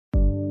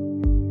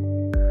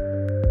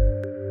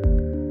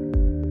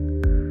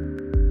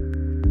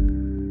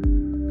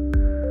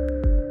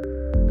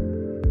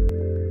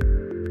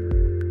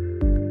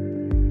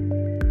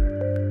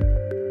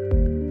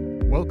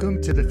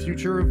to the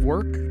future of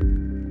work.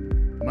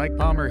 Mike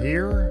Palmer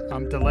here.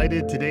 I'm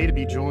delighted today to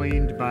be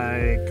joined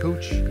by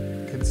coach,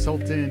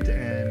 consultant,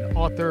 and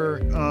author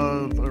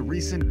of a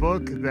recent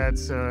book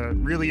that's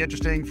really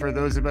interesting for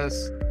those of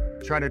us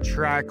trying to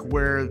track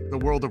where the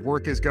world of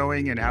work is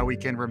going and how we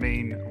can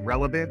remain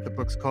relevant. The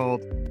book's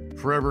called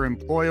Forever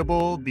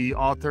Employable. The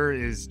author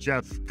is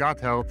Jeff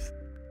Gothelf.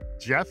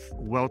 Jeff,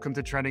 welcome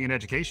to Trending in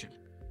Education.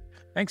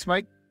 Thanks,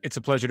 Mike. It's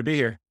a pleasure to be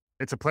here.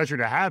 It's a pleasure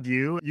to have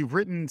you. You've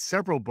written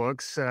several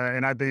books,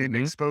 and I've been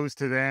exposed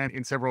to them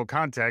in several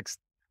contexts.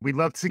 We'd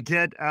love to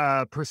get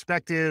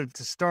perspective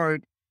to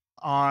start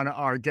on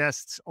our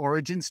guest's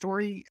origin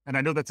story. And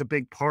I know that's a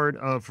big part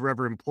of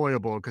Forever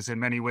Employable because in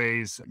many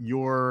ways,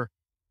 you're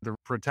the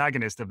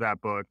protagonist of that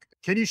book.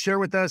 Can you share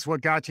with us what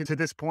got you to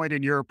this point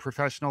in your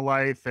professional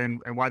life and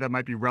why that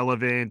might be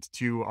relevant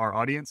to our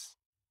audience?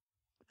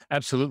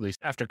 Absolutely.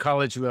 After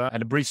college, I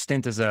had a brief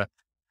stint as a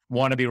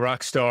wannabe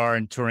rock star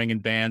and touring in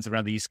bands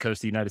around the East Coast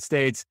of the United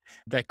States.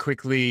 That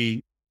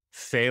quickly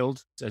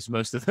failed, as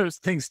most of those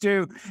things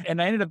do.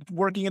 And I ended up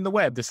working in the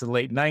web. This is the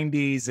late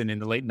 90s. And in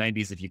the late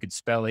 90s, if you could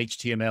spell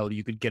HTML,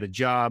 you could get a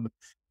job.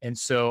 And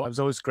so I was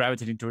always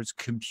gravitating towards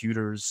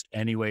computers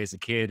anyway as a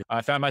kid.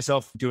 I found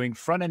myself doing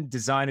front-end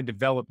design and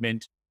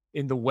development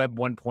in the web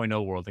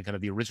 1.0 world, and kind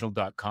of the original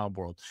 .com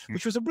world,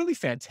 which was a really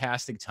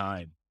fantastic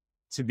time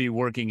to be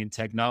working in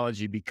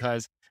technology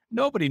because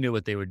nobody knew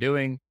what they were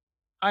doing.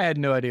 I had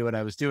no idea what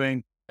I was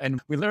doing. And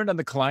we learned on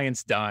the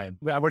client's dime.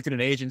 I worked in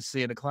an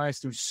agency and the clients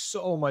threw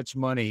so much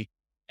money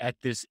at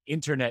this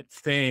internet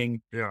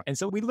thing. Yeah. And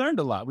so we learned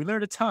a lot. We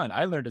learned a ton.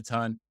 I learned a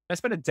ton. I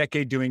spent a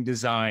decade doing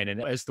design.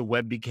 And as the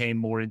web became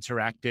more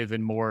interactive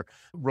and more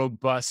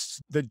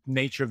robust, the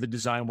nature of the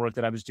design work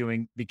that I was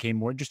doing became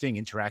more interesting.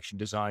 Interaction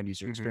design,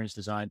 user experience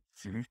design.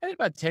 And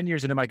about 10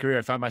 years into my career,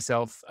 I found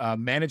myself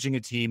managing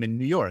a team in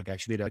New York,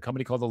 actually at a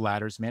company called The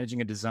Ladders,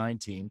 managing a design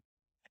team,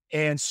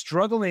 and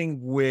struggling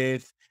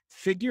with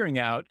figuring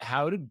out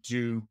how to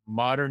do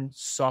modern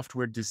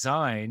software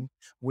design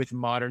with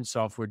modern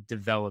software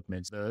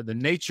development. The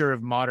nature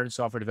of modern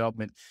software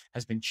development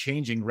has been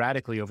changing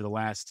radically over the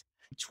last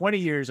 20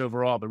 years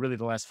overall, but really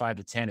the last 5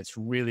 to 10, it's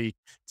really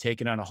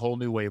taken on a whole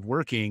new way of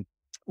working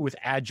with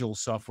agile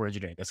software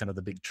engineering. That's kind of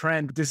the big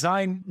trend.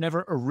 Design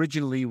never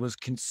originally was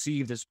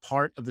conceived as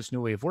part of this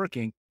new way of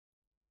working.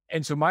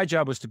 And so my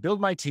job was to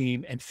build my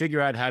team and figure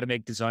out how to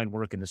make design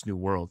work in this new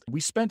world. We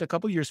spent a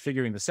couple of years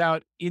figuring this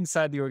out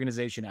inside the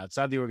organization,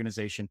 outside the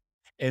organization.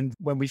 And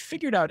when we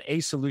figured out a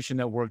solution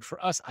that worked for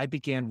us, I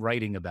began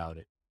writing about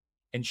it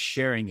and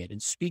sharing it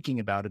and speaking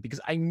about it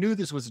because I knew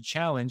this was a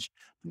challenge,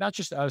 not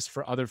just us,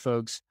 for other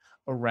folks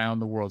around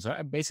the world. So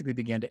I basically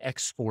began to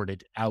export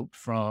it out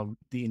from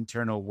the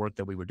internal work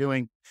that we were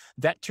doing.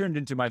 That turned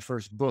into my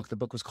first book. The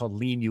book was called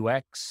Lean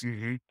UX,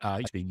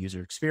 it's being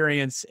user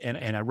experience.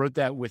 And I wrote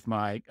that with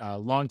my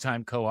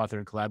longtime co-author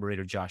and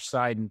collaborator, Josh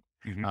Seiden,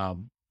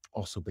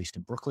 also based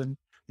in Brooklyn.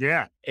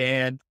 Yeah.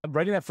 And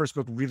writing that first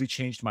book really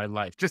changed my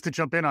life. Just to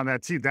jump in on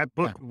that too, that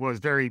book was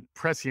very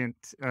prescient.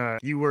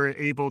 You were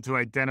able to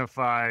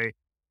identify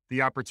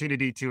the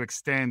opportunity to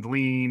extend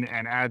lean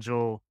and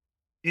agile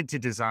into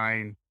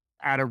design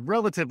at a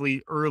relatively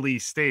early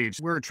stage.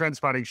 We're a trend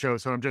spotting show,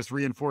 so I'm just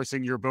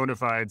reinforcing your bona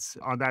fides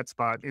on that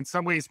spot. In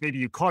some ways, maybe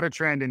you caught a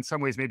trend. In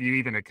some ways, maybe you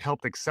even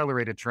helped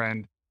accelerate a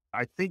trend.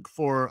 I think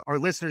for our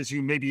listeners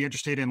who may be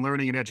interested in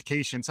learning and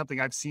education,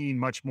 something I've seen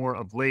much more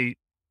of late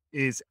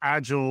is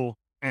agile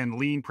and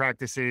lean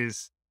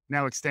practices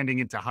now extending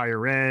into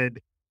higher ed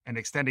and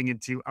extending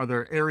into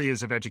other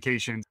areas of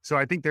education. So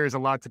I think there's a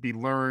lot to be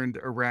learned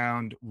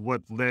around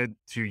what led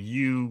to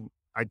you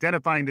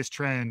identifying this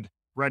trend,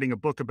 writing a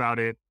book about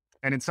it.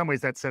 And in some ways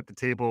that set the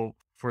table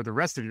for the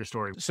rest of your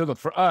story. So look,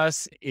 for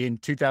us in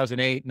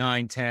 2008,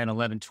 9, 10,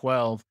 11,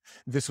 12,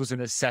 this was a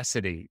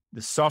necessity.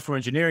 The software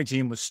engineering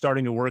team was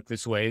starting to work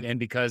this way. And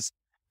because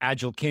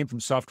Agile came from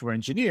software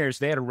engineers,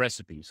 they had a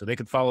recipe, so they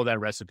could follow that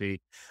recipe.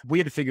 We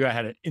had to figure out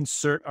how to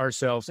insert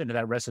ourselves into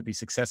that recipe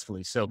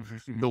successfully. So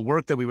the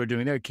work that we were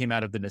doing there came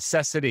out of the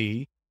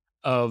necessity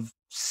of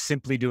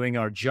simply doing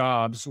our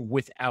jobs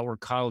with our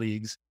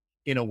colleagues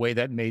in a way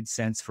that made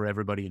sense for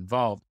everybody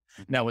involved.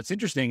 Now, what's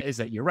interesting is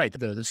that you're right.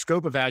 The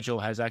scope of Agile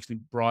has actually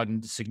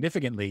broadened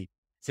significantly.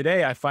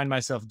 Today, I find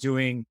myself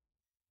doing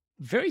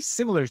very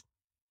similar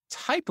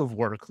type of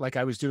work like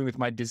I was doing with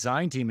my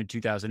design team in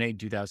 2008,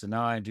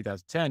 2009,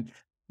 2010.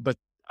 But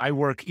I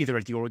work either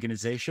at the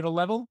organizational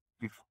level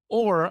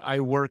or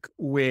I work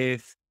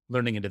with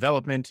learning and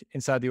development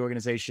inside the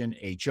organization,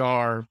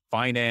 HR,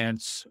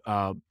 finance,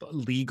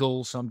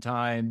 legal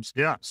sometimes,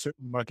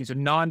 certain marketing, so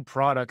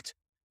non-product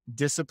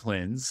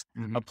disciplines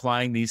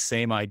applying these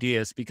same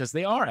ideas because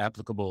they are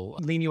applicable.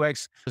 Lean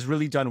UX has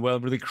really done well,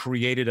 really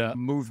created a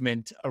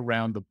movement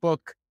around the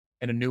book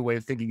and a new way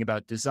of thinking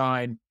about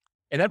design.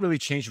 And that really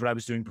changed what I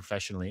was doing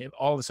professionally.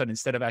 All of a sudden,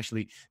 instead of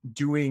actually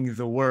doing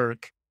the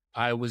work,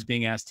 I was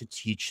being asked to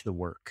teach the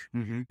work.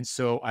 And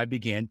so I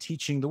began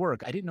teaching the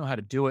work. I didn't know how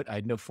to do it. I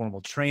had no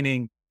formal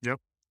training.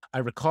 I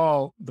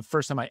recall the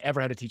first time I ever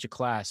had to teach a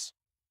class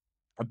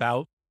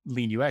about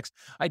Lean UX.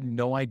 I had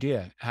no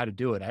idea how to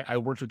do it. I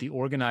worked with the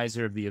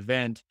organizer of the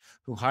event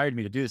who hired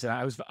me to do this. And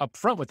I was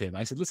upfront with him.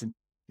 I said, listen,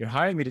 you're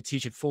hiring me to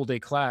teach a full day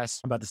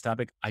class about this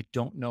topic. I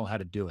don't know how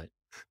to do it.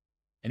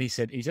 And he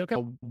said, okay,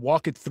 I'll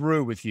walk it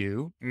through with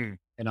you Mm.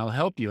 and I'll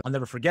help you. I'll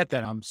never forget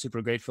that. I'm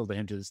super grateful to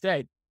him to this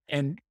day.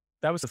 And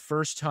that was the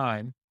first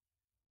time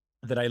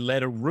that I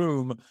led a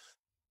room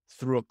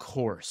through a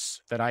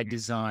course that I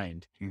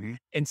designed. Mm-hmm.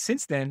 And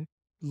since then,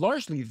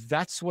 largely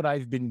that's what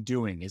I've been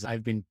doing is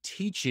I've been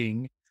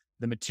teaching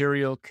the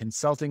material,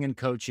 consulting and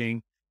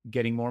coaching,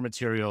 getting more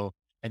material,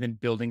 and then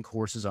building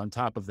courses on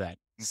top of that.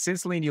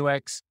 Since Lean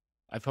UX,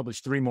 I've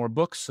published 3 more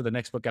books. So the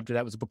next book after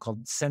that was a book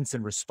called Sense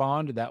and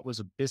Respond. That was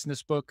a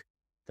business book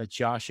that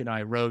Josh and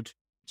I wrote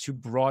to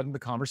broaden the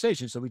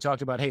conversation. So we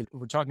talked about, hey,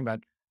 we're talking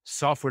about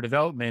software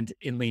development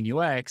in Lean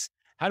UX.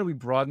 How do we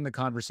broaden the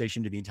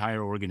conversation to the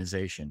entire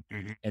organization?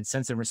 Mm-hmm. And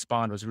Sense and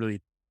Respond was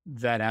really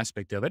that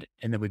aspect of it.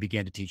 And then we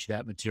began to teach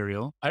that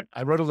material.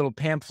 I wrote a little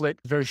pamphlet,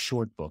 very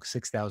short book,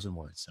 6,000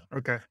 words. So,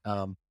 Okay.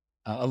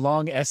 a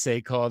long essay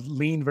called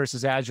Lean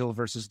versus Agile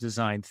versus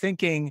Design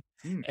Thinking.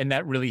 Mm. And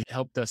that really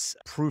helped us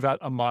prove out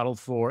a model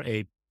for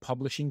a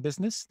publishing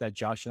business that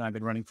Josh and I have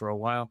been running for a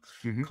while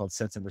Mm-hmm. called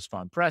Sense and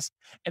Respond Press.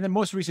 And then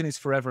most recently is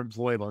Forever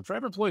Employable. And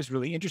Forever Employable is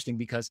really interesting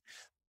because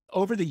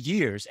over the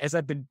years, as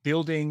I've been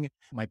building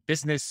my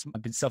business,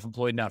 I've been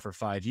self-employed now for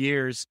 5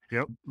 years,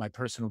 Yep. my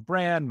personal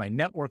brand, my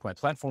network, my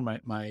platform,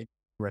 my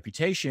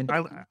reputation.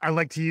 I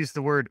like to use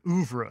the word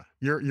oeuvre.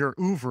 Your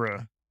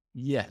oeuvre.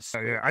 Yes.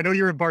 Yeah, I know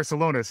you're in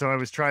Barcelona, so I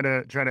was trying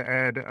to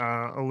add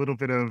a little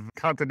bit of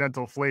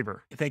continental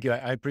flavor. Thank you.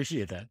 I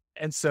appreciate that.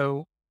 And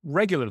so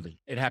regularly,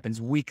 it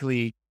happens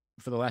weekly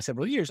for the last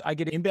several years. I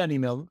get inbound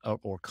email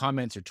or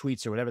comments or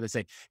tweets or whatever that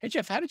say, hey,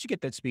 Jeff, how did you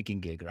get that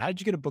speaking gig? Or how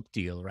did you get a book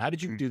deal? Or how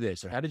did you do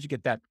this? Or how did you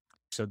get that?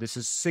 So this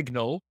is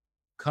signal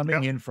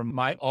coming in from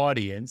my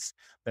audience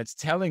that's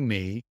telling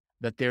me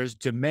that there's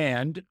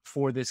demand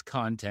for this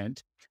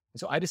content. And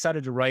so I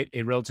decided to write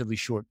a relatively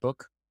short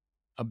book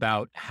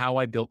about how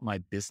I built my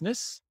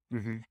business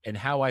Mm-hmm. and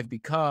how I've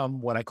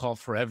become what I call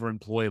forever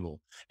employable.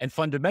 And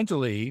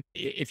fundamentally,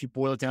 if you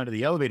boil it down to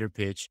the elevator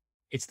pitch,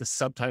 it's the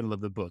subtitle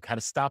of the book, How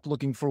to Stop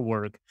Looking for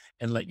Work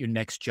and Let Your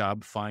Next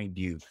Job Find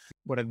You.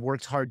 What I've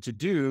worked hard to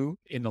do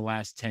in the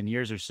last 10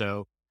 years or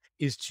so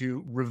is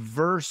to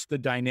reverse the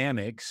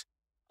dynamics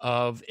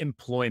of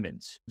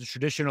employment. The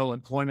traditional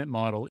employment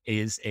model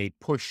is a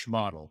push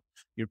model.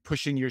 You're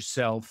pushing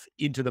yourself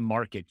into the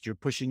market. You're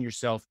pushing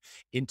yourself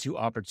into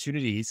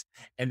opportunities,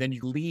 and then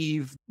you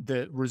leave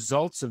the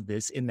results of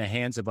this in the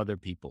hands of other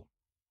people.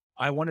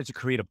 I wanted to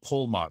create a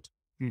pull model,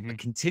 a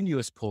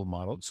continuous pull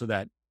model, so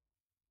that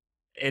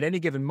at any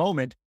given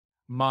moment,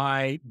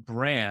 my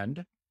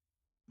brand,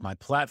 my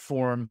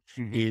platform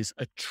is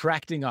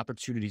attracting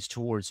opportunities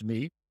towards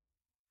me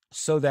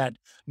so that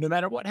no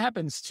matter what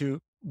happens to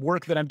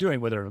work that I'm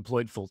doing, whether I'm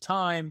employed full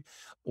time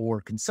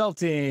or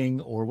consulting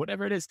or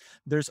whatever it is,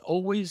 there's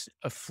always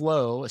a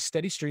flow, a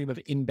steady stream of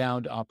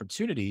inbound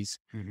opportunities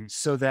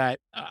so that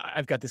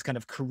I've got this kind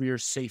of career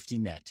safety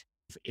net.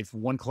 If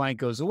one client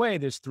goes away,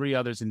 there's 3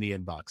 others in the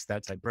inbox,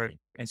 that type of thing.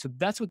 And so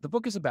that's what the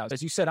book is about.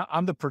 As you said,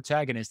 I'm the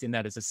protagonist in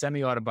that it's a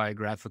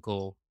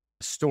semi-autobiographical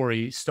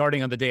story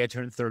starting on the day I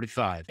turned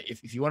 35.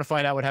 If you want to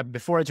find out what happened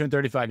before I turned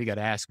 35, you got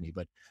to ask me.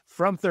 But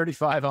from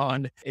 35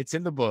 on, it's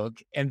in the book.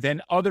 And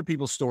then other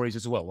people's stories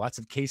as well. Lots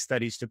of case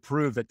studies to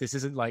prove that this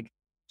isn't like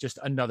just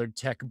another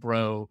tech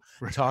bro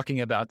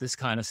talking about this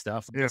kind of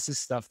stuff. Yeah. This is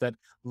stuff that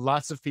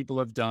lots of people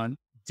have done,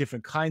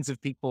 different kinds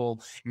of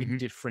people in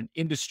different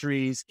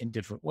industries, in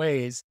different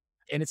ways.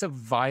 And it's a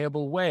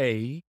viable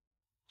way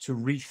to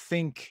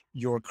rethink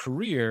your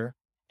career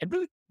and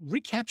really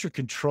recapture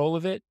control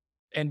of it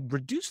and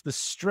reduce the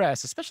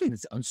stress, especially in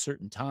these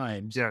uncertain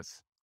times.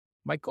 Yes.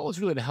 My goal is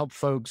really to help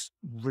folks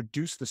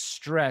reduce the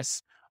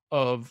stress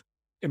of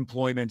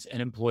employment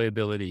and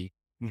employability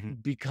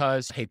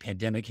because, hey,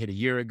 pandemic hit a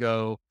year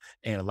ago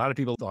and a lot of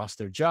people lost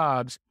their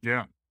jobs.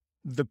 Yeah.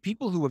 The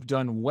people who have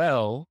done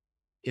well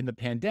in the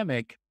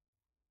pandemic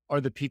are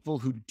the people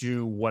who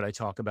do what I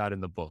talk about in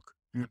the book.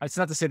 It's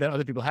not to say that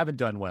other people haven't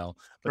done well,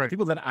 but the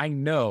people that I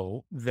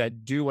know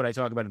that do what I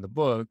talk about in the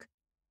book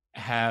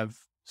have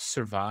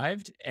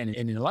survived and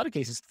in a lot of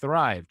cases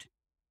thrived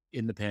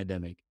in the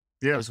pandemic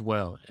as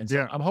well. And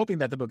so I'm hoping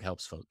that the book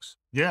helps folks.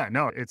 Yeah,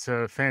 no, it's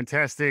a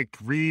fantastic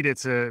read.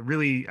 It's a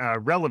really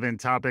relevant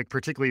topic,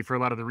 particularly for a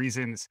lot of the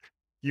reasons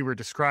you were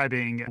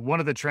describing. One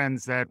of the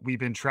trends that we've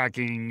been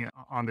tracking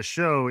on the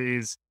show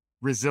is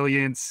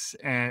resilience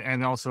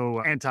and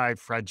also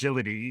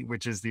anti-fragility,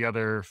 which is the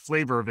other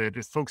flavor of it,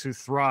 is folks who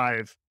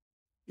thrive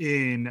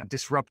in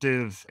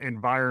disruptive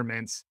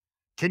environments.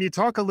 Can you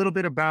talk a little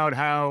bit about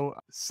how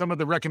some of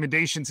the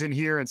recommendations in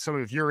here and some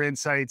of your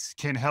insights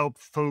can help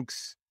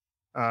folks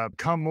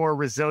become more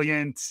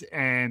resilient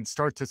and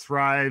start to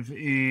thrive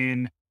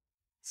in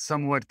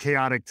somewhat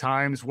chaotic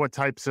times? What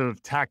types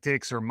of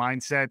tactics or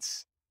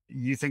mindsets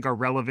you think are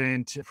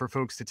relevant for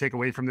folks to take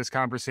away from this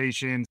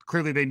conversation?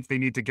 Clearly, they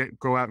need to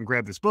go out and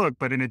grab this book.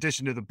 But in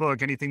addition to the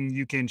book, anything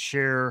you can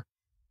share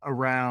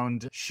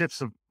around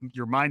shifts of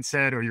your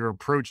mindset or your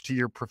approach to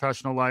your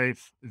professional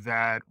life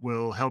that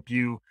will help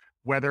you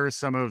weather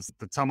some of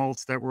the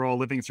tumults that we're all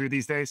living through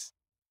these days?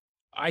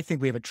 I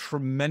think we have a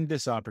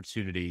tremendous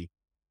opportunity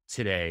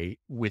today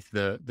with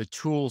the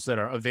tools that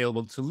are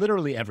available to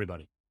literally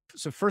everybody.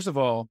 So first of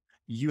all,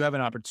 you have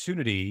an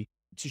opportunity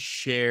to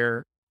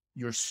share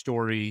your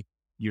story,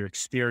 your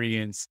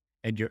experience,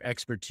 and your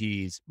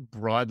expertise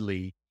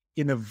broadly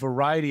in a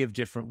variety of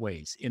different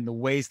ways, in the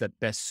ways that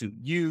best suit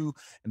you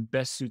and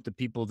best suit the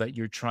people that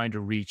you're trying to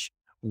reach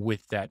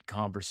with that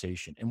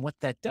conversation. And what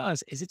that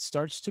does is it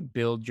starts to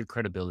build your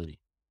credibility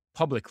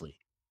publicly.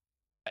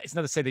 It's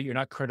not to say that you're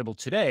not credible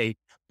today,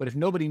 but if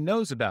nobody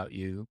knows about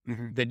you,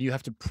 Hmm. then you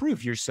have to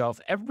prove yourself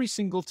every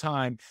single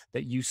time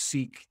that you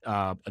seek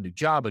a new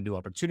job, a new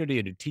opportunity,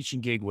 a new teaching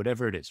gig,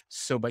 whatever it is.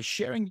 So by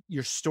sharing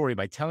your story,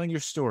 by telling your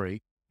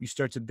story, you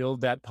start to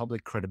build that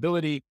public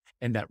credibility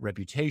and that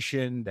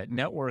reputation, that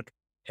network,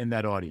 and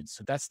that audience.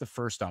 So that's the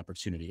first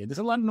opportunity. And there's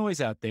a lot of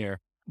noise out there,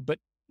 but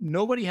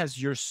nobody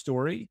has your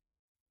story.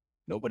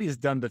 Nobody has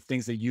done the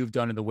things that you've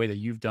done in the way that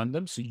you've done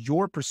them. So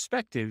your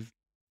perspective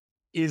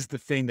is the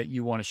thing that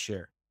you want to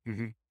share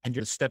Hmm. and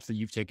your steps that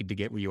you've taken to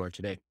get where you are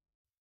today.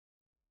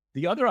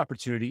 The other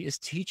opportunity is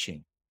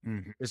teaching. Hmm.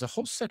 There's a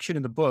whole section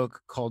in the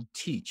book called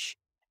Teach.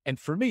 And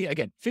for me,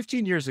 again,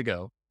 15 years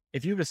ago,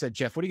 if you would have said,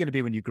 Jeff, what are you going to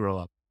be when you grow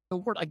up? The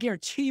word, I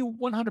guarantee you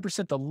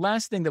 100%, the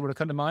last thing that would have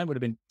come to mind would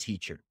have been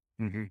teacher.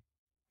 Hmm.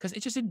 Because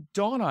it just didn't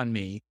dawn on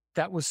me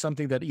that was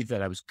something that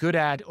either I was good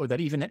at or that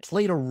even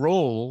played a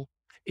role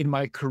in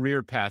my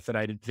career path that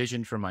I'd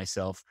envisioned for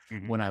myself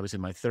Hmm. when I was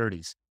in my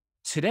 30s.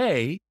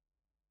 Today,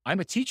 I'm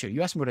a teacher.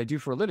 You asked me what I do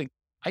for a living.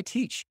 I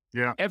teach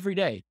Yeah. every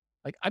day.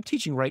 Like I'm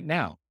teaching right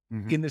now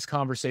Hmm. in this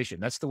conversation.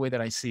 That's the way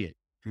that I see it.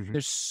 Hmm.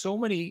 There's so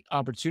many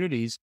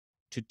opportunities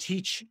to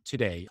teach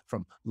today,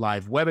 from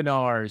live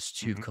webinars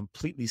to Hmm.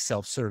 completely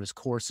self-service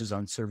courses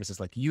on services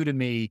like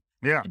Udemy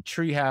Yeah. and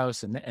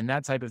Treehouse and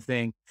that type of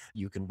thing.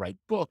 You can write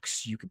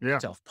books. You can Yeah.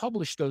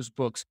 self-publish those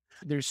books.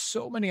 There's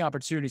so many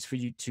opportunities for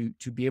you to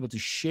be able to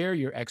share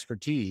your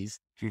expertise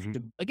Hmm.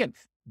 to, again,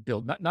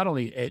 build not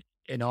only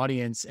an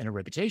audience and a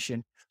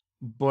reputation,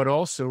 but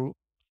also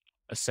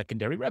a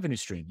secondary revenue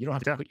stream. You don't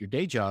have to Yeah. quit your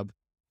day job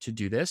to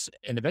do this.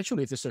 And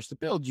eventually, if this starts to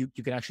build, you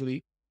can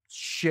actually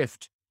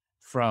shift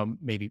from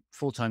maybe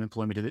full-time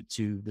employment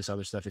to this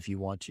other stuff if you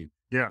want to.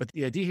 Yeah. But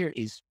the idea here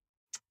is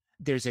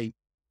there's a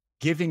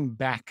giving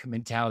back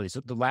mentality.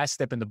 So the last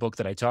step in the book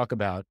that I talk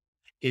about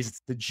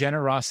is the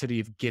generosity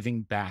of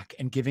giving back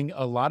and giving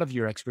a lot of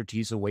your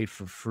expertise away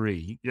for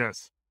free,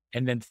 Yes.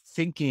 and then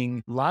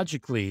thinking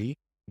logically,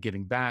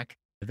 giving back.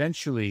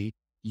 Eventually,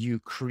 you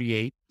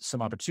create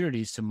some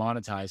opportunities to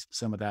monetize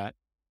some of that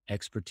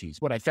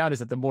expertise. What I found is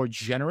that the more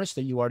generous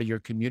that you are to your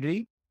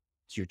community,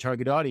 to your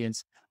target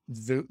audience,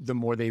 the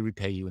more they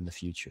repay you in the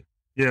future.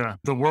 Yeah.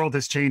 The world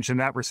has changed in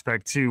that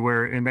respect too,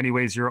 where in many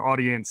ways your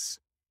audience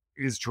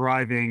is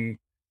driving.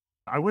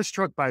 I was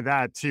struck by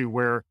that too,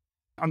 where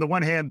on the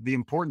one hand, the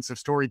importance of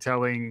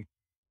storytelling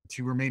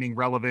to remaining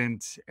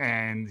relevant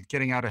and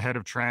getting out ahead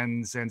of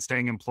trends and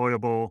staying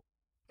employable.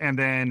 And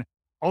then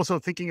also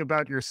thinking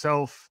about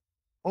yourself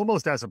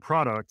almost as a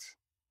product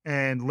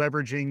and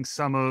leveraging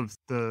some of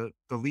the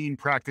lean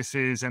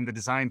practices and the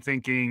design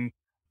thinking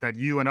that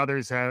you and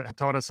others have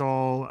taught us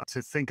all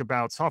to think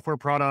about software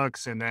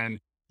products and then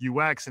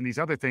UX and these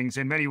other things.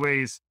 In many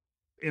ways,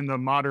 in the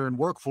modern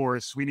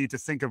workforce, we need to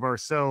think of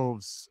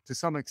ourselves to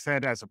some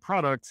extent as a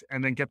product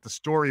and then get the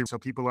story so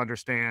people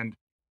understand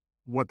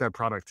what that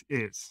product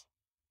is.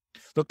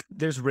 Look,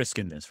 there's risk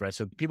in this, right?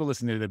 So people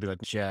listening to it, they'll be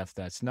like, Jeff,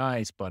 that's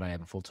nice, but I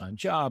have a full-time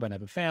job and I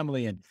have a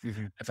family. And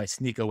Mhm. if I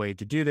sneak away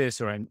to do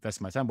this or I invest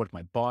my time, what if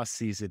my boss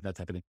sees it, that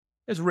type of thing?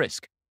 There's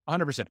risk,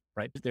 100%,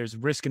 right? There's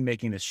risk in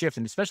making this shift.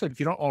 And especially if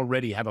you don't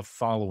already have a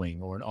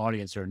following or an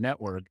audience or a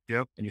network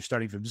Yep. and you're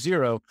starting from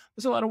zero,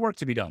 there's a lot of work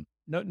to be done.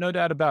 No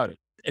doubt about it.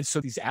 And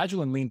so these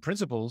agile and lean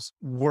principles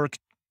work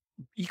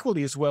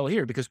equally as well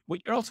here, because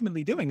what you're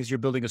ultimately doing is you're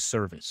building a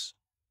service.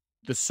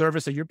 The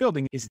service that you're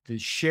building is the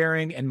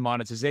sharing and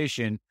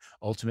monetization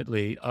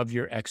ultimately of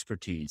your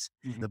expertise.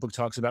 Mhm. The book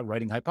talks about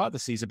writing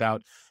hypotheses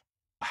about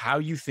how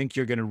you think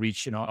you're going to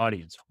reach an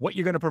audience, what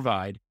you're going to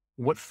provide,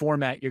 what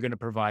format you're going to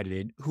provide it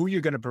in, who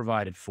you're going to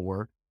provide it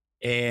for,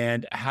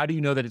 and how do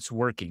you know that it's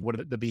working? What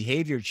are the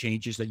behavior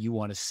changes that you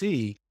want to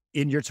see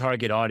in your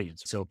target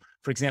audience? So,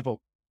 for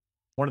example,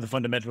 one of the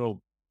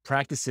fundamental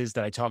practices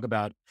that I talk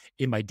about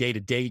in my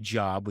day-to-day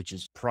job, which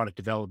is product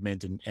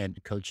development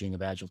and coaching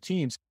of agile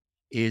teams,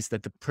 is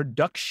that the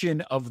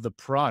production of the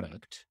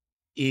product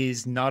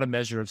is not a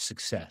measure of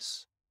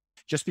success.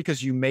 Just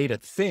because you made a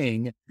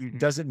thing Mhm.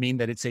 doesn't mean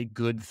that it's a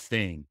good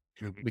thing.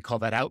 Mhm. We call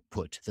that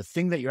output. The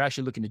thing that you're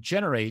actually looking to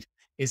generate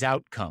is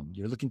outcome.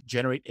 You're looking to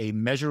generate a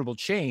measurable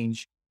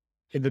change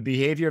in the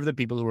behavior of the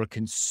people who are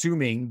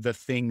consuming the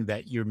thing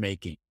that you're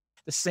making.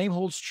 The same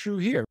holds true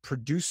here.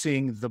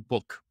 Producing the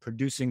book,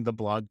 producing the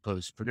blog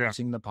post, Yeah.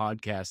 producing the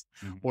podcast,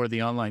 Mhm. or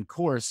the online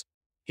course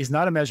is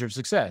not a measure of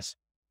success.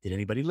 Did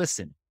anybody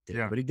listen? Did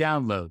Yeah. anybody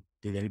download?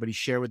 Did anybody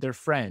share with their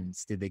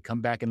friends? Did they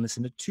come back and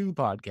listen to 2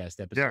 podcast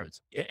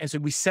episodes? And so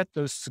we set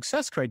those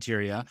success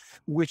criteria,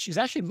 which is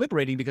actually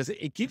liberating because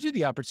it gives you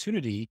the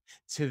opportunity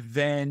to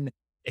then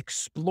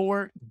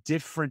explore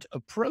different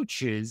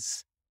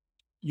approaches.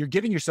 You're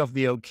giving yourself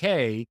the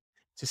okay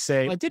to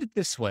say, I did it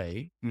this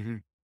way, Mm-hmm.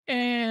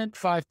 and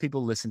 5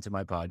 people listened to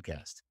my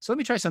podcast. So let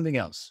me try something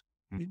else.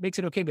 It makes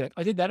it okay. Be like,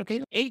 I did that.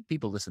 Okay. 8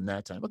 people listened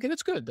that time. Okay.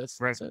 That's good. That's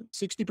Right. a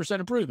 60%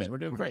 improvement. We're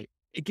doing great.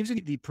 It gives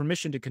you the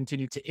permission to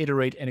continue to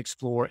iterate and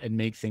explore and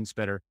make things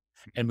better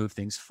and move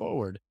things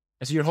forward.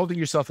 And so you're holding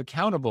yourself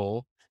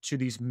accountable to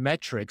these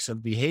metrics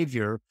of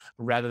behavior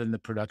rather than the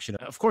production.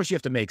 Of course, you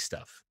have to make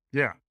stuff.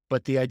 Yeah.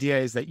 But the idea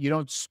is that you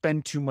don't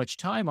spend too much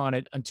time on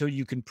it until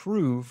you can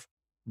prove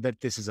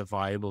that this is a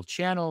viable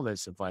channel,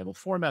 that's a viable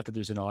format, that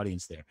there's an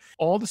audience there.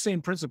 All the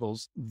same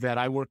principles that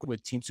I work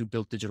with teams who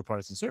build digital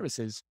products and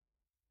services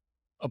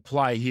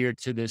apply here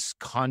to this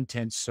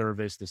content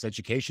service, this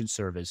education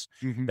service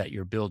that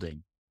you're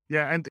building.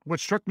 Yeah. And what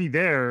struck me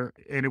there,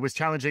 and it was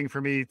challenging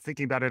for me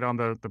thinking about it on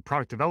the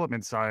product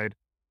development side,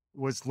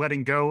 was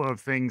letting go of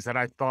things that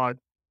I thought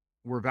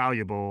were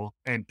valuable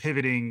and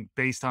pivoting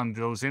based on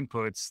those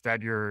inputs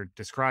that you're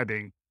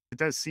describing. It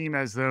does seem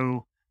as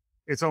though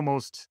it's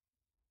almost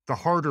the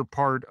harder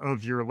part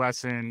of your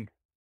lesson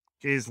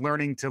is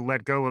learning to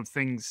let go of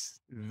things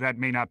that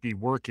may not be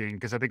working,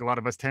 because I think a lot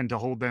of us tend to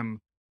hold them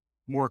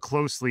more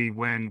closely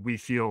when we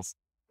feel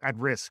at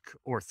risk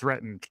or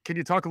threatened. Can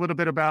you talk a little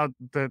bit about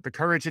the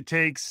courage it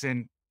takes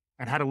and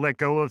how to let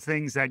go of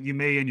things that you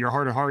may in your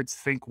heart of hearts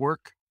think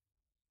work?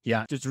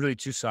 Yeah, there's really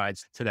 2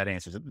 sides to that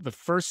answer. The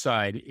first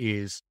side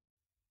is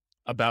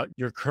about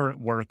your current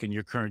work and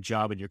your current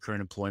job and your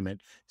current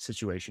employment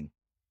situation.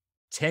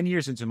 10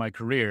 years into my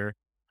career,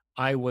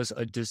 I was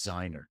a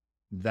designer.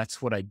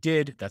 That's what I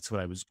did. That's what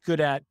I was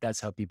good at.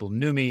 That's how people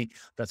knew me.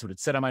 That's what it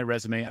said on my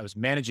resume. I was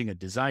managing a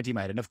design team.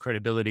 I had enough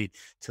credibility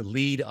to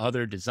lead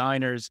other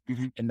designers,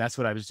 and that's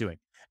what I was doing.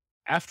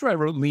 After I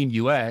wrote Lean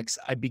UX,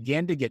 I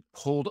began to get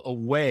pulled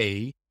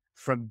away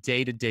from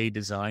day-to-day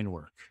design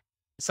work.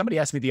 Somebody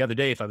asked me the other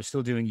day if I was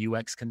still doing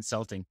UX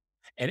consulting,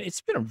 and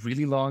it's been a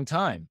really long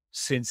time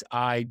since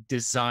I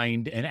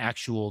designed an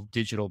actual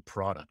digital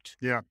product.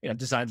 Yeah. I've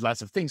designed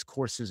lots of things,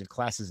 courses and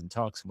classes and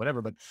talks and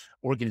whatever, but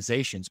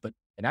organizations, but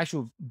an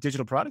actual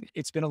digital product,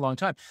 it's been a long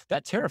time.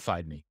 That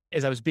terrified me.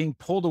 As I was being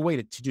pulled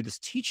away to do this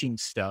teaching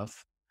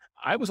stuff,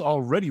 I was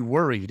already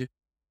worried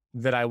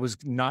that I was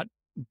not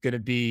going to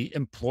be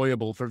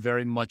employable for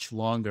very much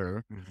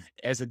longer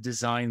as a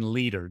design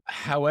leader.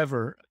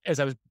 However,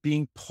 as I was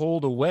being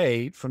pulled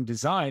away from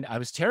design, I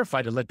was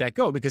terrified to let that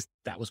go because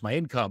that was my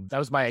income. That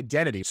was my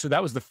identity. So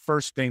that was the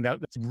first thing that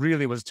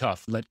really was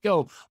tough, let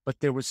go. But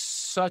there was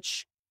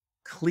such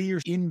clear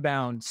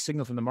inbound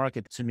signal from the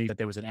market to me that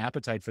there was an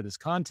appetite for this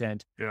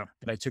content that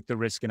I took the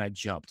risk and I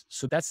jumped.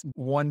 So that's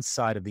one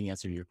side of the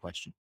answer to your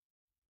question.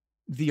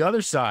 The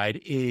other side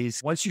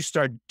is once you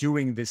start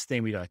doing this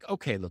thing, we're like,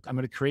 okay, look, I'm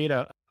going to create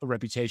a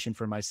reputation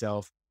for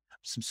myself,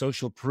 some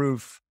social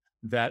proof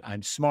that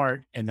I'm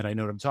smart and that I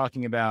know what I'm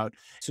talking about.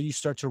 So you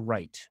start to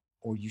write,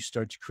 or you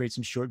start to create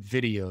some short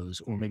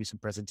videos or maybe some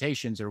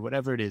presentations or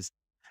whatever it is.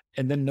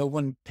 And then no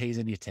one pays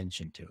any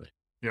attention to it.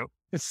 Yep.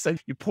 It's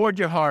like you poured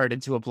your heart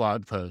into a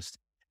blog post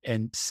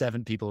and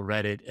 7 people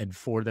read it and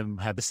 4 of them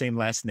have the same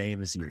last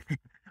name as you.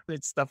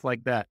 It's stuff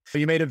like that. So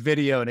you made a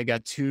video and it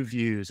got 2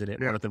 views and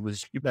one of them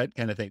was that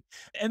kind of thing.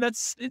 And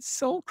it's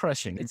soul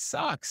crushing. It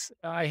sucks.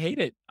 I hate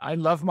it. I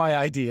love my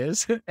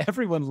ideas.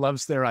 Everyone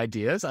loves their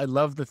ideas. I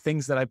love the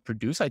things that I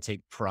produce. I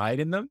take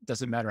pride in them.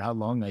 Doesn't matter how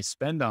long I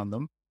spend on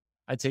them.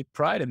 I take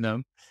pride in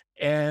them.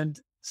 And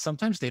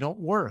sometimes they don't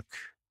work.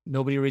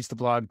 Nobody reads the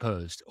blog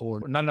post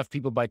or not enough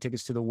people buy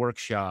tickets to the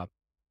workshop.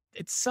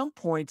 At some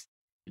point,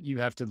 you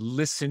have to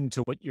listen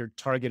to what your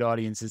target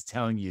audience is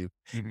telling you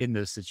in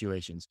those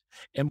situations.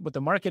 And what the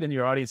market and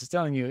your audience is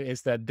telling you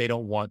is that they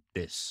don't want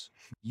this.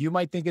 You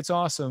might think it's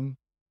awesome,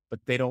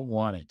 but they don't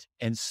want it.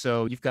 And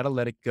so you've got to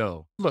let it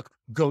go. Look,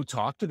 go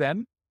talk to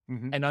them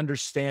and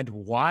understand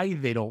why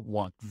they don't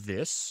want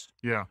this.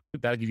 Yeah.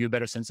 That'll give you a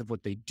better sense of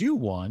what they do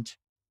want.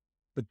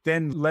 But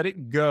then let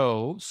it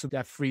go. So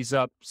that frees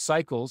up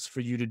cycles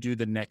for you to do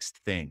the next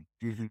thing.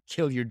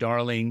 Kill your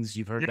darlings.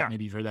 You've heard that.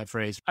 Maybe you've heard that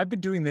phrase. I've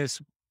been doing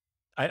this.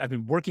 I've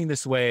been working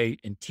this way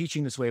and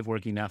teaching this way of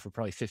working now for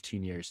probably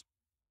 15 years.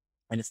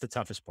 And it's the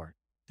toughest part.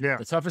 Yeah.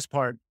 The toughest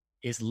part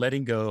is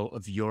letting go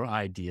of your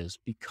ideas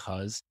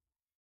because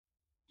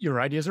your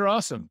ideas are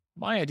awesome.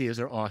 My ideas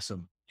are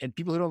awesome. And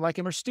people who don't like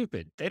them are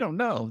stupid. They don't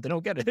know. They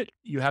don't get it.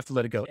 You have to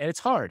let it go. And it's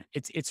hard.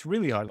 It's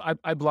really hard.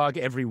 I blog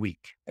every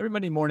week. Every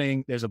Monday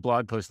morning, there's a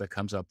blog post that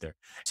comes up there.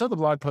 So the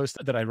blog post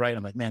that I write,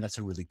 I'm like, man, that's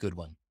a really good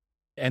one.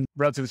 And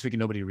relatively speaking,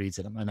 nobody reads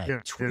it. And I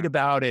tweet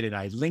about it and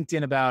I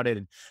LinkedIn about it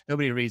and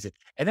nobody reads it.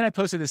 And then I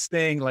posted this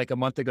thing like a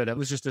month ago that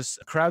was just this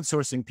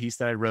crowdsourcing piece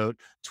that I wrote,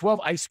 12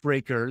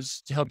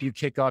 icebreakers to help you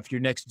kick off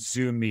your next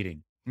Zoom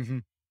meeting.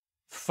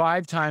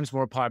 5 times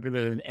more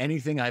popular than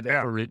anything I've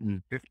ever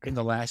written in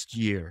the last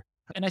year.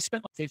 And I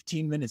spent like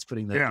 15 minutes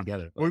putting that Yeah.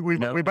 together. We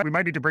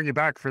might need to bring you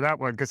back for that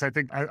one because I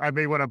think I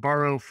may want to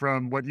borrow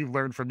from what you've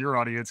learned from your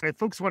audience. If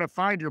folks want to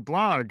find your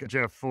blog,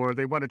 Jeff, or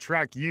they want to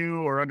track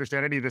you or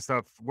understand any of this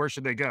stuff, where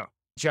should they go?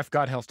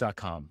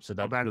 JeffGothelf.com. So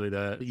that's really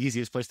the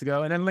easiest place to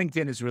go. And then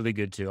LinkedIn is really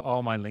good too.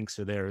 All my links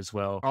are there as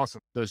well.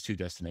 Awesome. Those two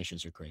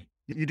destinations are great.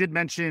 You did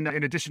mention,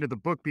 in addition to the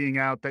book being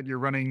out, that you're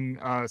running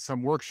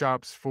some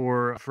workshops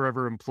for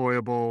Forever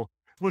Employable.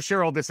 We'll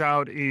share all this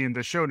out in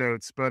the show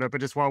notes, but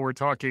just while we're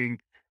talking,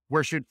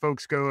 where should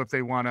folks go if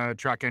they want to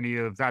track any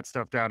of that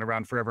stuff down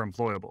around Forever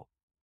Employable?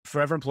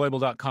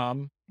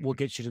 ForeverEmployable.com will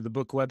get you to the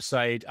book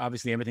website.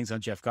 Obviously, everything's on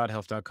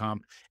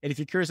JeffGothelf.com. And if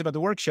you're curious about the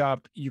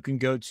workshop, you can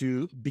go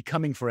to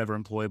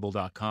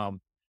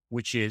BecomingForeverEmployable.com,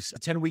 which is a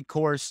 10-week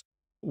course.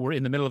 We're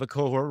in the middle of a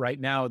cohort right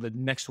now. The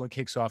next one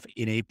kicks off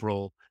in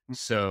April.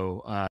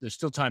 So there's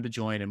still time to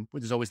join, and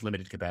there's always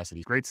limited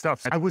capacity. Great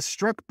stuff. I was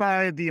struck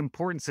by the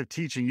importance of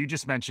teaching. You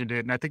just mentioned it.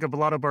 And I think a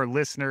lot of our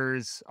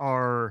listeners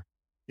are,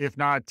 if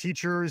not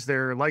teachers,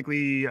 they're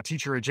likely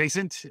teacher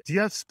adjacent. Do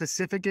you have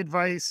specific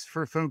advice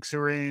for folks who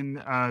are in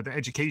the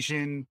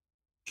education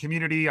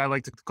community? I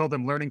like to call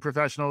them learning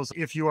professionals.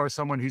 If you are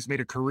someone who's made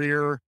a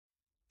career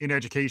in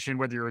education,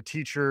 whether you're a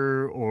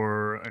teacher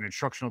or an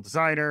instructional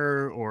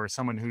designer or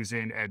someone who's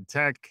in ed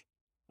tech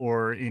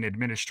or in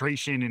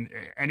administration and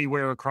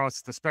anywhere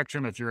across the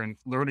spectrum, if you're in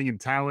learning and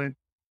talent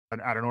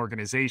at an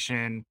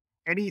organization,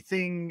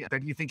 anything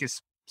that you think is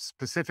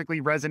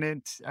specifically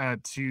resonant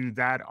to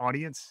that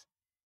audience?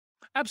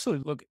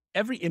 Absolutely. Look,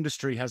 every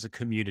industry has a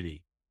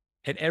community,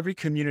 and every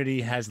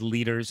community has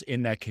leaders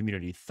in that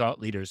community, thought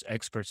leaders,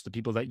 experts, the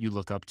people that you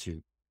look up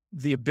to.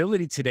 The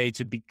ability today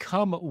to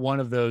become one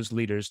of those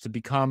leaders, to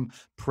become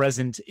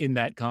present in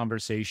that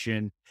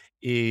conversation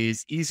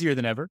is easier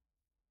than ever,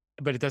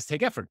 but it does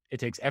take effort.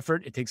 It takes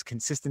effort. It takes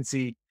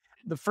consistency.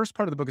 The first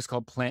part of the book is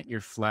called Plant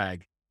Your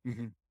Flag.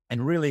 Mm-hmm.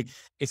 And really,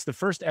 it's the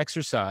first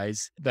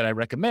exercise that I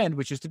recommend,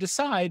 which is to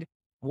decide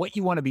what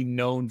you want to be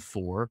known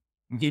for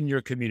in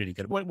your community.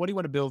 What do you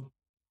want to build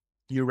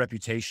your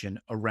reputation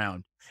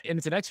around? And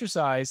it's an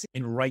exercise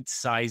in right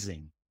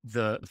sizing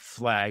the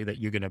flag that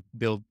you're going to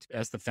build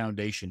as the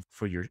foundation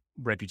for your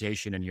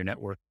reputation and your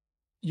network.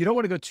 You don't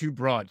want to go too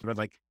broad, but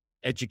like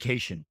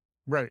education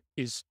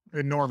is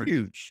enormous,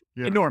 huge,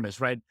 enormous,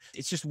 right?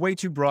 It's just way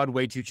too broad,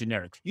 way too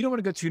generic. You don't want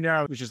to go too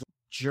narrow, which is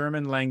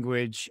German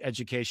language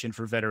education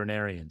for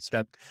veterinarians.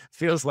 That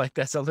feels like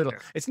that's a little,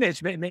 it's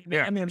niche. I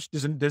mean,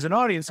 there's an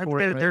audience for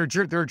it. There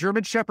are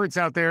German shepherds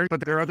out there, but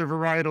there are other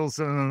varietals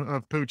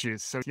of pooches.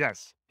 So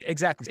yes.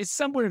 Exactly. It's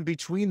somewhere in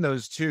between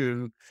those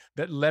two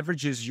that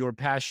leverages your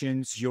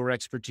passions, your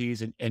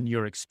expertise, and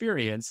your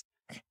experience.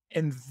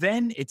 And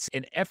then it's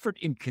an effort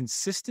in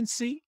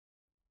consistency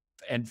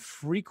and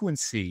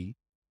frequency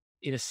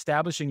in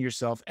establishing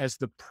yourself as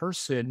the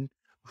person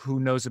who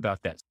knows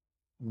about that.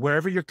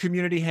 Wherever your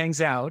community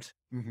hangs out,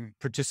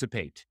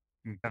 participate.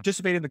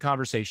 Participate in the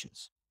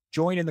conversations.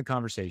 Join in the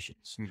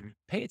conversations.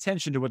 Pay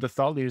attention to what the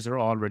thought leaders are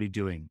already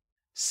doing.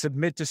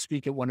 Submit to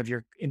speak at one of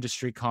your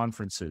industry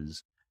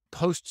conferences.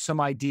 Post some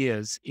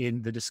ideas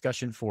in the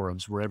discussion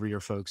forums wherever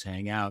your folks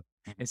hang out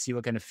and see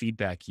what kind of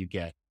feedback you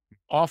get.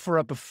 Offer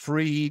up a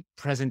free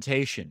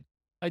presentation.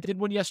 I did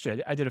one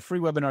yesterday. I did a free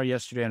webinar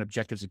yesterday on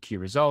objectives and key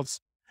results.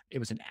 It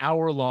was an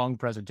hour-long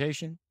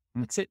presentation.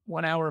 That's it,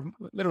 1 hour,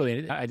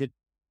 literally. I did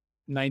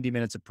 90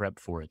 minutes of prep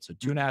for it. So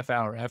 2.5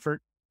 hour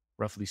effort,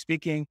 roughly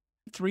speaking.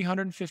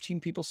 315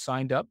 people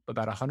signed up,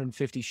 about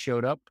 150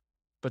 showed up.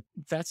 But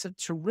that's a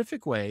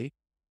terrific way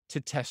to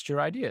test your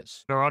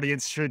ideas. Our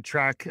audience should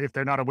track, if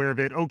they're not aware of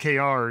it,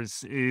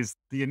 OKRs is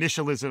the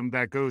initialism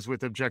that goes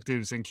with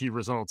objectives and key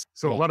results.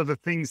 So a lot of the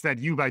things that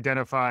you've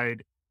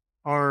identified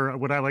are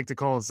what I like to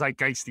call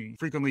zeitgeisty.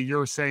 Frequently,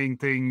 you're saying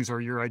things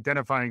or you're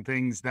identifying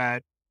things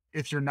that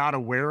if you're not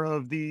aware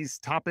of these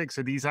topics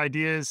or these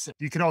ideas,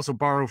 you can also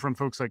borrow from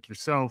folks like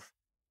yourself,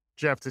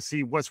 Jeff, to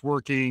see what's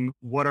working,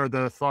 what are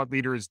the thought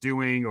leaders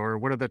doing, or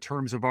what are the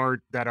terms of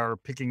art that are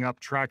picking up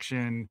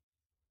traction.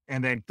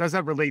 And then does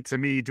that relate to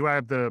me? Do I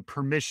have the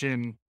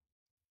permission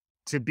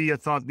to be a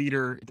thought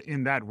leader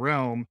in that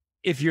realm?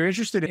 If you're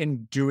interested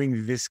in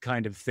doing this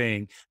kind of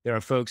thing, there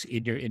are folks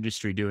in your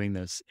industry doing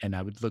this, and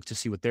I would look to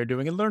see what they're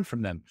doing and learn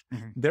from them.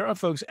 There are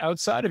folks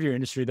outside of your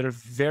industry that are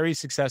very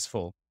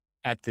successful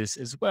at this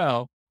as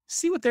well.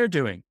 See what they're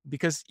doing,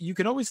 because you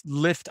can always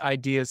lift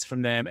ideas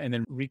from them and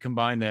then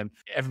recombine them.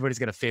 Everybody's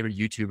got a favorite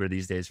YouTuber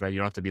these days, right? You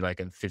don't have to be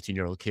like a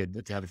 15-year-old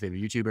kid to have a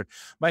favorite YouTuber.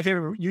 My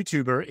favorite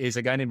YouTuber is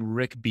a guy named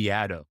Rick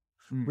Beato.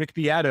 Rick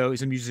Beato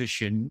is a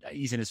musician.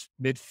 He's in his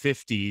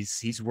mid-50s.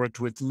 He's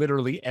worked with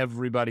literally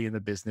everybody in the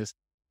business,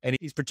 and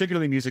he's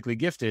particularly musically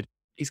gifted.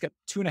 He's got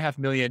 2.5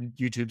 million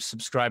YouTube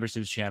subscribers to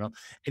his channel,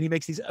 and he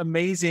makes these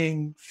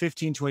amazing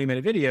 15,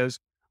 20-minute videos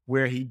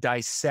where he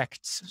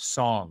dissects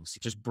songs. He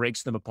just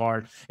breaks them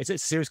apart. It's a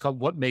series called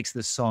What Makes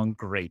This Song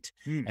Great?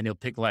 And he'll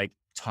pick like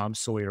Tom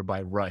Sawyer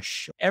by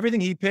Rush. Everything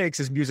he picks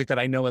is music that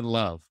I know and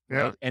love.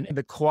 Right? And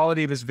the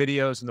quality of his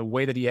videos and the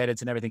way that he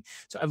edits and everything.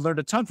 So I've learned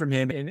a ton from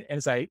him. And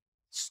as I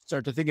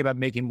start to think about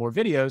making more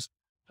videos,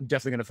 I'm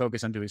definitely going to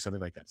focus on doing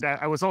something like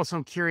that. I was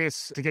also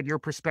curious to get your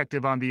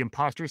perspective on the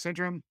imposter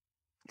syndrome,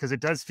 because it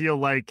does feel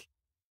like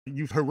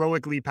you've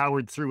heroically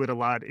powered through it a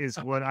lot, is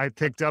what I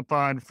picked up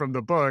on from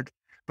the book.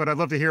 But I'd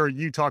love to hear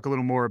you talk a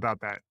little more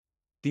about that.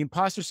 The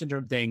imposter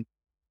syndrome thing,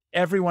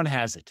 everyone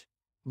has it.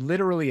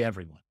 Literally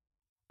everyone.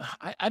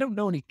 I don't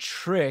know any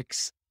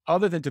tricks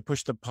other than to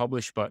push the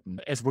publish button.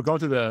 As we're going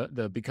through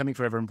the Becoming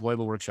Forever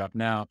Employable workshop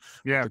now,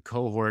 Yeah. the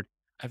cohort,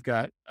 I've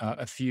got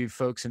a few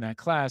folks in that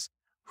class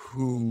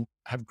who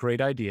have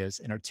great ideas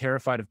and are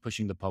terrified of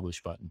pushing the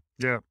publish button.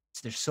 Yeah.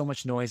 There's so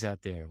much noise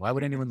out there. Why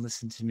would anyone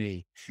listen to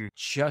me? Mm.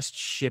 Just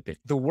ship it.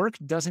 The work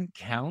doesn't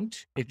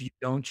count if you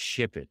don't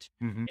ship it.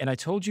 Mhm. And I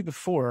told you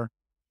before,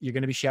 you're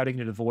going to be shouting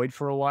into the void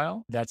for a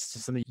while. That's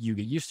just something you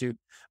get used to.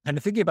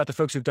 And thinking about the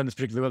folks who've done this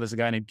particularly well, there's a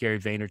guy named Gary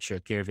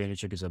Vaynerchuk. Gary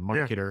Vaynerchuk is a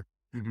marketer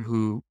Mhm.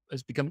 who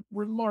has become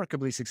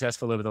remarkably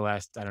successful over the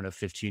last,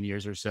 15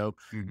 years or so,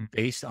 Mhm.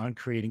 based on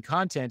creating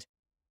content.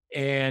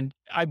 And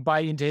I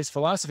buy into his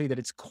philosophy that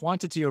it's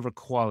quantity over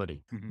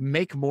quality. Mhm.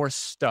 Make more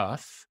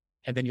stuff,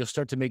 and then you'll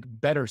start to make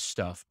better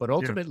stuff. But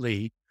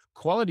ultimately,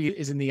 quality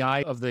is in the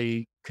eye of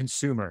the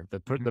consumer, the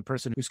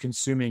person who's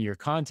consuming your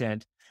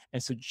content.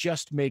 And so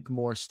just make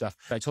more stuff.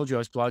 I told you I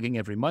was blogging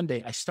every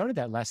Monday. I started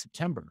that last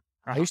September.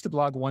 I used to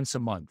blog once a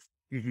month.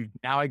 Mhm.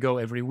 Now I go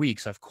every week.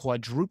 So I've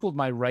quadrupled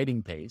my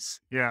writing pace.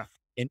 Yeah.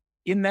 And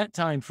in that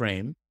time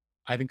frame,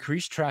 I've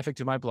increased traffic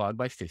to my blog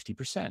by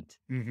 50%.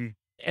 Mhm.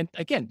 And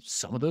again,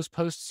 some of those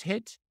posts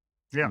hit,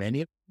 Yeah.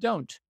 many of them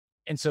don't.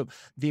 And so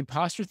the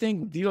imposter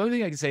thing, the only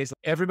thing I can say is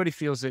everybody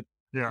feels it.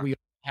 Yeah. We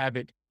have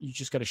it. You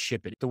just got to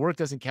ship it. The work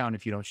doesn't count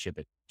if you don't ship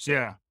it. So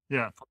Yeah.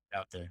 Yeah. put it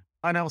out there.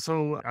 And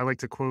also, I like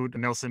to quote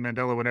Nelson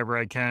Mandela whenever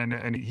I can.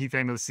 And he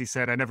famously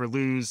said, I never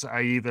lose,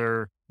 I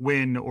either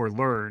win or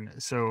learn.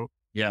 So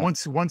Yeah.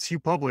 once you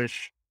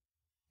publish,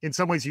 in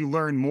some ways you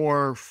learn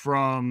more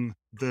from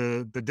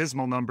the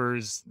dismal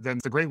numbers than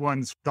the great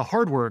ones. The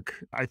hard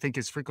work, I think,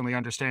 is frequently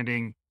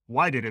understanding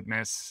why did it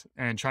miss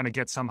and trying to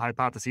get some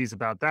hypotheses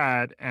about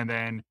that, and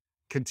then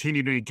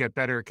continue to get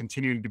better,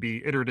 continuing to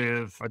be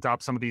iterative,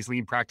 adopt some of these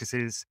lean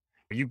practices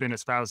you've been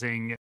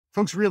espousing.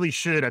 Folks really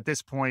should at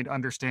this point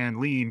understand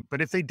lean,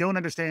 but if they don't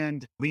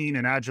understand lean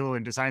and agile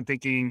and design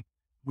thinking,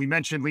 we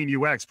mentioned lean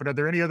UX, but are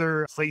there any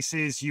other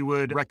places you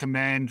would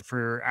recommend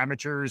for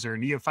amateurs or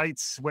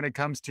neophytes when it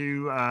comes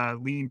to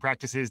lean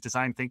practices,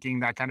 design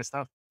thinking, that kind of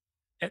stuff?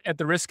 At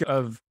the risk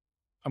of,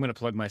 I'm going to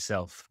plug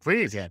myself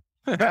Please. again.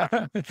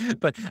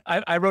 But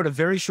I wrote a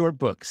very short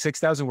book,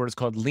 6,000 words,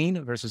 called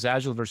Lean versus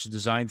Agile versus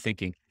Design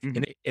Thinking. Mhm.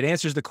 And it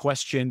answers the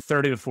question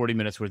 30 to 40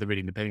 minutes worth of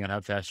reading, depending on how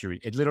fast you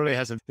read. It literally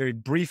has a very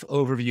brief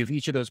overview of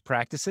each of those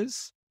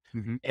practices.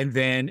 Mhm. And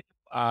then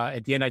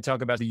at the end, I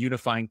talk about the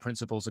unifying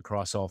principles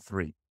across all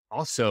three.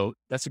 Also,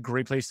 that's a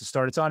great place to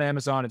start. It's on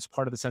Amazon. It's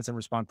part of the Sense and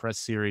Respond Press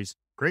series.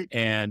 Great.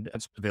 And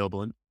it's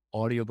available in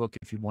audiobook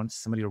if you want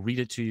somebody to read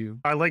it to you.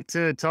 I like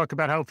to talk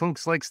about how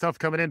folks like stuff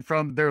coming in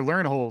from their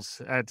learn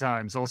holes at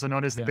times, also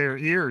known as their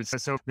ears.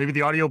 So maybe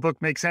the audiobook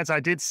makes sense.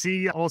 I did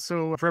see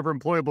also Forever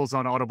Employables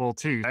on Audible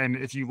too. And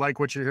if you like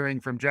what you're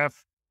hearing from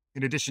Jeff,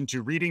 in addition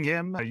to reading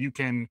him, you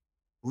can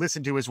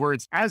listen to his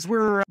words. As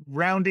we're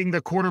rounding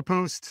the quarter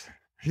post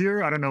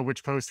here, I don't know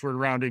which post we're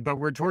rounding, but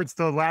we're towards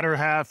the latter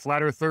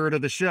third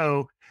of the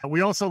show.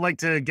 We also like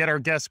to get our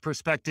guests'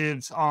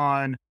 perspectives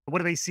on what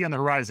do they see on the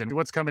horizon,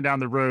 what's coming down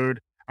the road.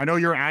 I know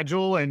you're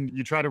agile and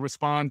you try to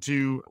respond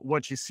to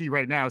what you see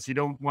right now. So you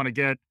don't want to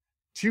get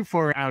too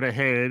far out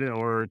ahead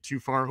or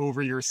too far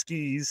over your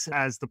skis,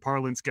 as the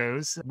parlance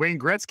goes. Wayne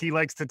Gretzky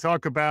likes to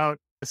talk about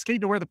skating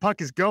to where the puck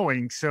is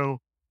going. So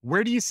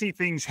where do you see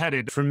things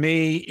headed? For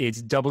me,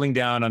 it's doubling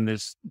down on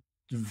this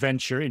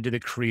venture into the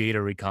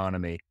creator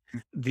economy.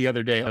 The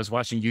other day, I was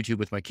watching YouTube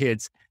with my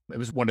kids. It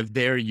was one of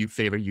their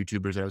favorite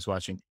YouTubers I was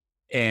watching.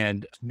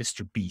 And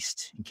Mr.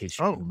 Beast, in case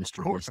you know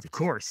Mr. Beast. Of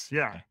course.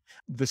 Yeah.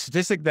 The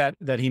statistic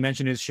that he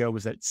mentioned in his show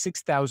was that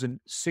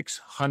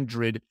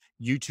 6,600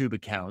 YouTube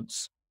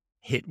accounts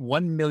hit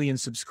 1 million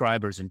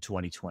subscribers in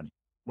 2020.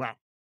 Wow.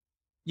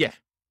 Yeah.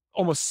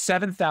 Almost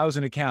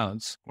 7,000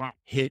 accounts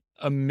hit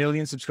 1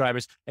 million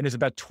subscribers. And there's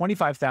about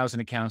 25,000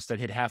 accounts that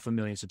hit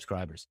 500,000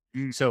 subscribers.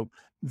 So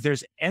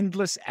there's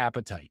endless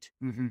appetite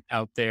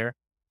out there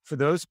for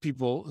those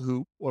people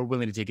who are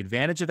willing to take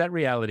advantage of that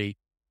reality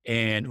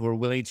and who are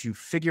willing to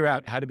figure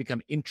out how to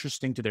become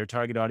interesting to their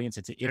target audience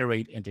and to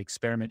iterate and to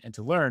experiment and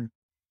to learn.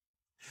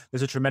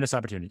 There's a tremendous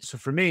opportunity. So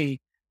for me,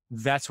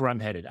 that's where I'm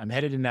headed. I'm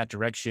headed in that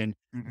direction.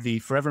 The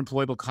Forever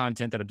Employable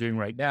content that I'm doing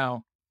right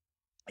now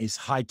is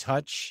high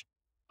touch,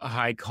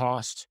 high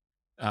cost,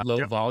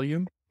 low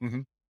volume.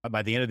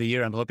 By the end of the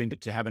year, I'm hoping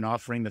to have an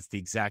offering that's the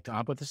exact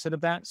opposite of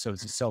that. So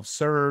it's a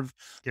self-serve,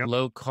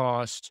 low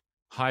cost,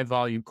 high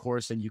volume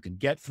course that you can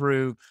get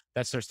through.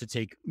 That starts to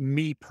take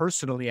me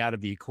personally out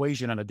of the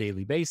equation on a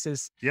daily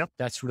basis.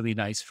 That's really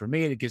nice for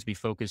me. It gives me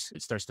focus.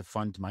 It starts to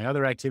fund my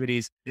other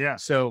activities.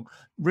 So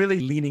really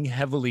leaning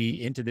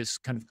heavily into this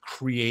kind of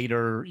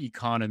creator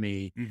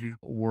economy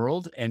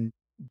world and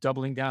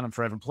doubling down on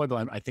Forever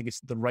Employable. I think it's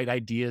the right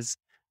ideas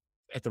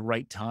at the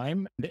right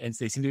time, and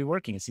they seem to be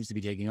working. It seems to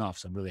be taking off.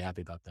 So I'm really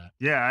happy about that.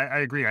 Yeah, I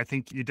agree. I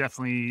think you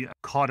definitely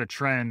caught a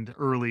trend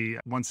early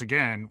once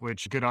again,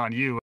 which good on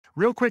you.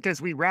 Real quick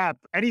as we wrap,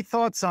 any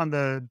thoughts on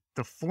the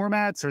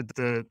formats or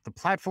the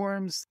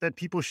platforms that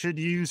people should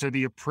use or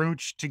the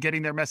approach to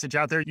getting their message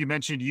out there? You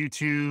mentioned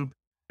YouTube.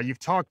 You've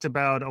talked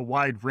about a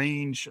wide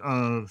range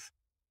of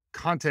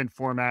content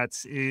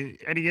formats.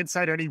 Any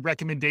insight or any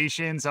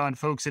recommendations on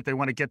folks if they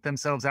want to get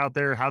themselves out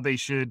there, how they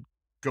should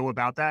go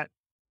about that?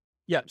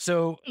 Yeah.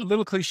 So a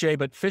little cliche,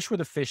 but fish where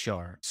the fish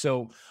are.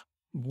 So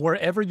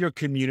wherever your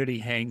community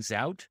hangs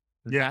out,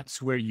 Yeah.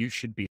 that's where you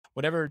should be.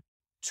 Whatever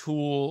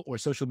tool or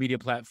social media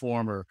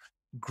platform or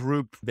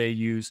group they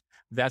use,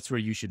 that's where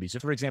you should be. So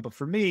for example,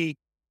 for me,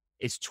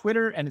 it's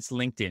Twitter and it's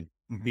LinkedIn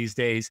Mhm. these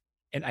days.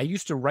 And I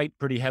used to write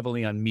pretty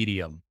heavily on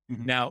Medium.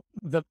 Mhm. Now,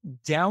 the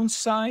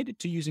downside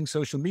to using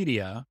social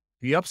media,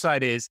 the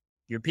upside is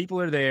your people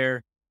are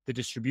there, the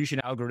distribution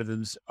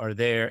algorithms are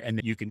there, and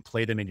you can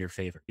play them in your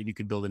favor and you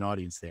can build an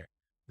audience there.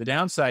 The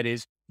downside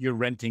is you're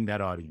renting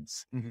that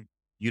audience. Mhm.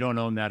 You don't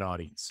own that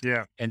audience.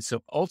 Yeah. And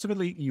so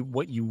ultimately,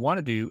 what you want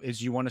to do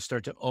is you want to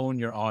start to own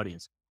your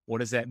audience. What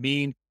does that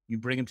mean? You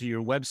bring them to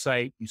your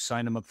website, you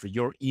sign them up for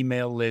your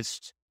email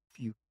list,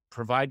 you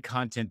provide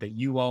content that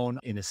you own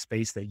in a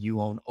space that you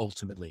own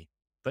ultimately.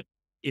 But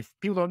if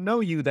people don't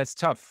know you, that's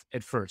tough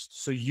at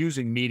first. So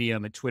using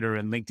Medium and Twitter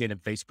and LinkedIn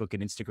and Facebook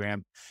and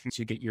Instagram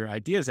to get your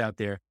ideas out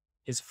there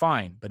is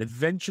fine. But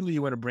eventually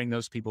you want to bring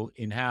those people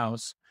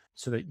in-house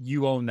so that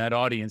you own that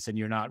audience and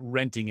you're not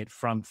renting it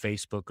from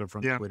Facebook or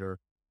from Yeah. Twitter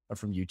or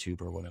from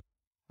YouTube or whatever.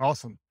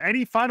 Awesome.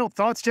 Any final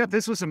thoughts, Jeff?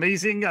 This was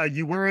amazing.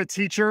 You were a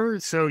teacher,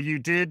 so you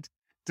did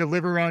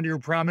deliver on your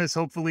promise.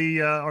 Hopefully,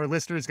 our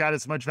listeners got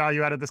as much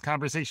value out of this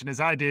conversation as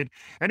I did.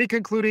 Any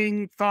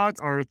concluding thoughts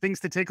or things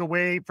to take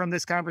away from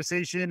this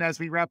conversation as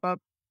we wrap up?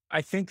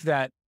 I think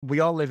that we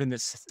all live in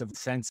this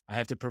sense. I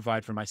have to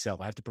provide for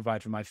myself. I have to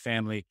provide for my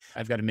family.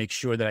 I've got to make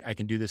sure that I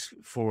can do this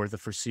for the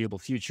foreseeable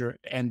future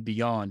and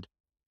beyond.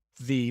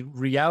 The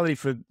reality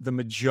for the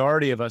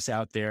majority of us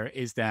out there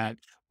is that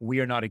we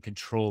are not in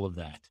control of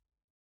that.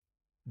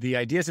 The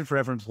ideas in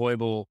Forever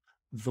Employable,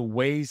 the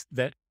ways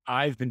that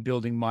I've been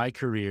building my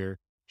career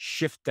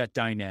shift that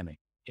dynamic.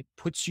 It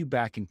puts you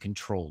back in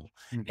control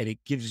Mm. and it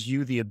gives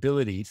you the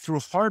ability through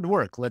hard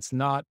work. Let's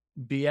not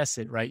BS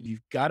it, right?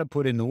 You've got to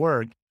put in the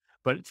work,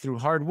 but through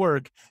hard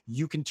work,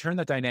 you can turn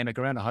that dynamic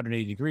around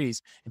 180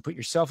 degrees and put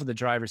yourself in the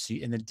driver's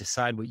seat and then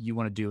decide what you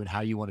want to do and how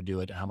you want to do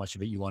it, and how much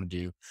of it you want to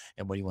do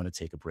and when you want to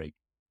take a break.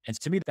 And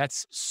to me,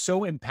 that's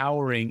so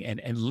empowering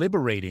and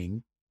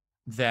liberating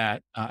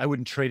that I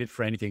wouldn't trade it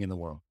for anything in the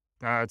world.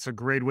 It's a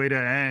great way to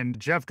end.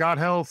 Jeff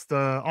Gothelf,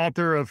 the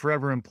author of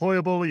Forever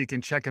Employable. You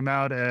can check him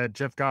out at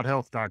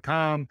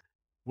jeffgothelf.com.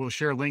 We'll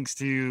share links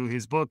to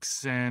his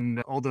books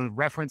and all the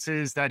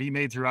references that he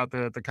made throughout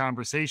the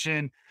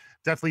conversation.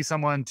 Definitely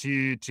someone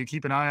to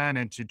keep an eye on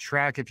and to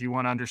track if you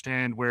want to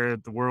understand where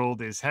the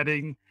world is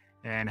heading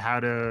and how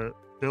to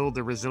build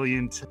a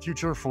resilient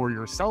future for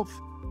yourself,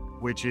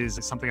 which is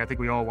something I think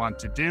we all want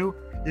to do.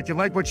 If you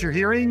like what you're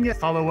hearing,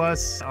 follow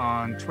us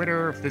on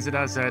Twitter, visit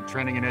us at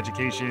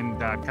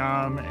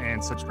trendingineducation.com,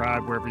 and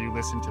subscribe wherever you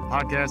listen to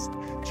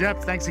podcasts.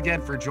 Jeff, thanks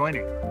again for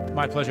joining.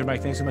 My pleasure,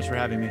 Mike. Thanks so much for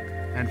having me.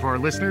 And for our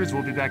listeners,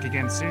 we'll be back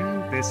again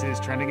soon. This is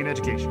Trending in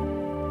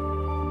Education.